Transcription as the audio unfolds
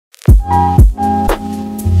Guys,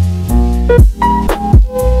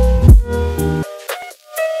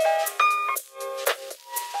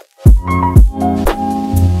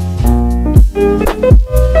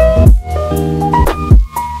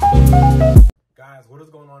 what is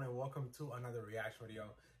going on, and welcome to another reaction video.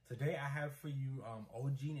 Today I have for you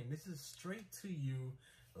OGene, and this is straight to you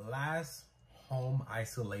last home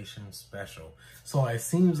isolation special. So it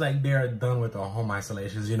seems like they're done with the home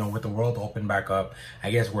isolations, you know, with the world open back up. I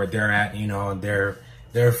guess where they're at, you know, they're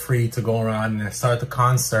free to go around and start the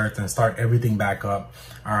concerts and start everything back up.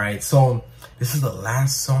 All right, so this is the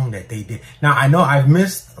last song that they did. Now I know I've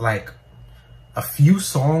missed like a few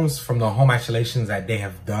songs from the home isolations that they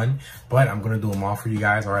have done, but I'm gonna do them all for you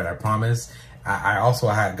guys. All right, I promise. I also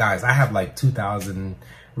had, guys, I have like 2,000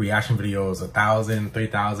 reaction videos, 1,000,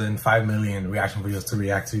 3,000, 5 million reaction videos to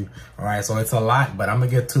react to. All right, so it's a lot, but I'm gonna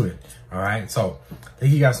get to it. All right, so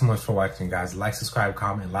thank you guys so much for watching, guys. Like, subscribe,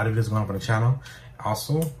 comment. A lot of videos going up on the channel.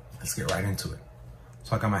 Also, let's get right into it.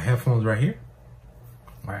 So I got my headphones right here.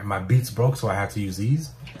 All right, my Beats broke, so I have to use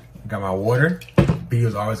these. Got my water. Video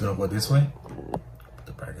is always gonna go this way. Put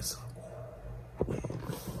the brightness up.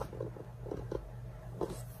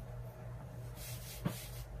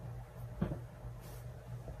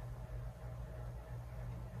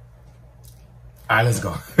 All right, let's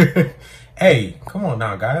go. Hey, come on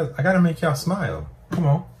now, guys. I gotta make y'all smile. Come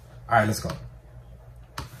on. All right, let's go.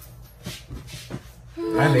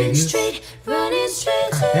 Hi, ladies. God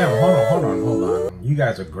damn, hold on. You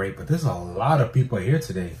guys are great, but there's a lot of people here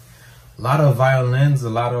today. A lot of violins, a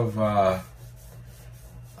lot of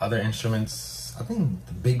other instruments. I think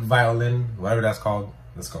the big violin, whatever that's called.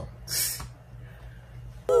 Let's go.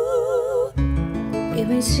 It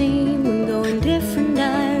may seem we go in different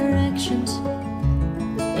directions.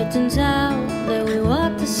 It turns out that we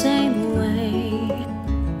walk the same way.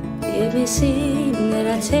 It may seem that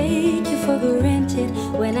I take you for granted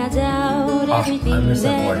when I doubt everything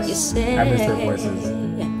that you say. I miss their voices.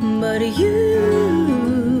 But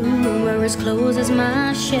you are as close as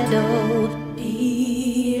my shadow.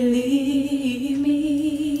 Believe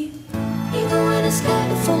me, even when the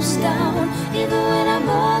sky falls down, even when I'm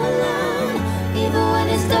all alone, even when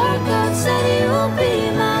it's dark outside, you'll be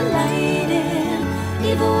my light in.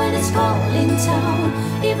 Even when it's falling down,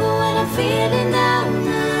 even when I'm feeling down,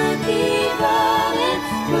 I keep running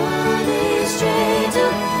straight to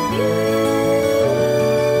you.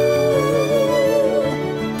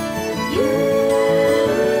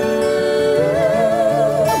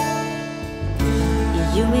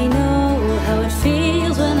 You may know how it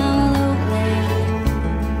feels when I'm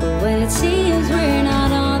lonely, but when it seems we're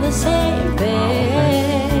not on the same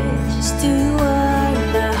page. Just do what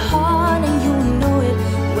the heart, and you know it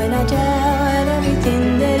when I doubt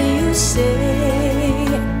everything that you say.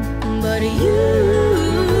 But you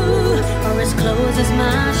are as close as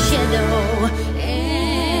my shadow,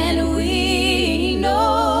 and we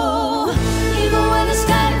know, even when the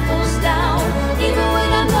sky falls down, even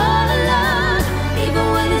when I'm all alone, even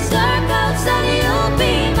when it's dark outside, you'll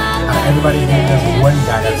be my light. Everybody here, there's one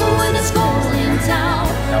guy that's even when it's falling down,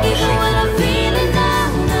 even when I'm feeling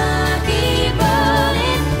down, I keep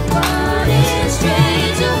running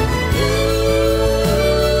straight to you.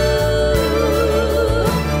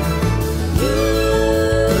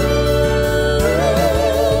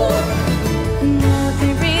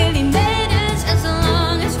 Nothing really matters as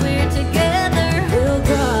long as we're together. We'll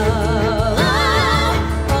go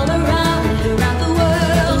all around the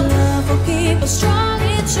world. Love will keep us strong.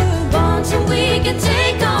 It's a bond so we can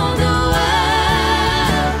take on the world.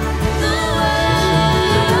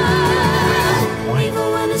 Even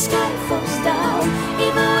when the sky falls down,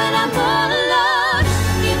 even when I'm all alone,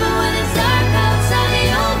 even when it's dark outside,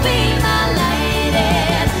 you'll be my light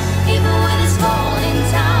in. Even when it's falling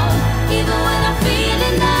down, even when I'm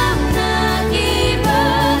feeling down, I keep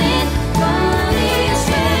running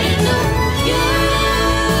straight to you.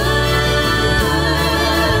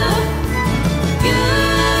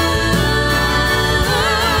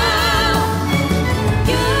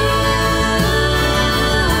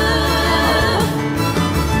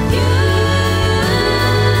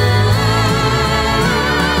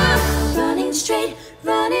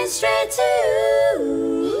 Running straight to you.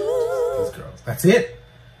 These girls. That's it.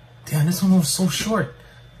 Damn, this one was so short.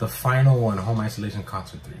 The final one, Home Isolation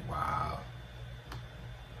Concert 3. Wow.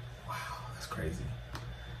 Wow, that's crazy.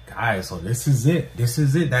 Guys, so this is it. This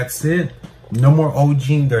is it. That's it. No more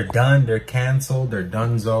OGene. They're done. They're canceled. They're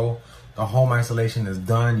donezo. The home isolation is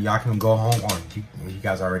done. Y'all can go home. Or you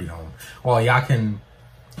guys are already home. Well, y'all can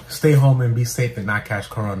stay home and be safe and not catch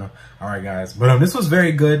corona. All right, guys. But this was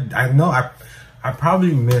very good. I know I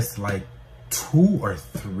probably missed like 2 or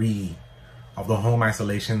 3 of the home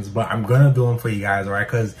isolations, but I'm gonna do them for you guys, all right?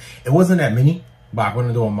 Because it wasn't that many, but I'm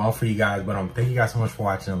gonna do them all for you guys. But thank you guys so much for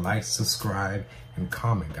watching. Like, subscribe, and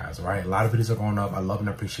comment, guys, all right? A lot of videos are going up. I love and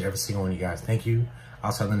appreciate every single one of you guys. Thank you.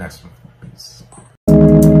 I'll see you in the next one. Peace.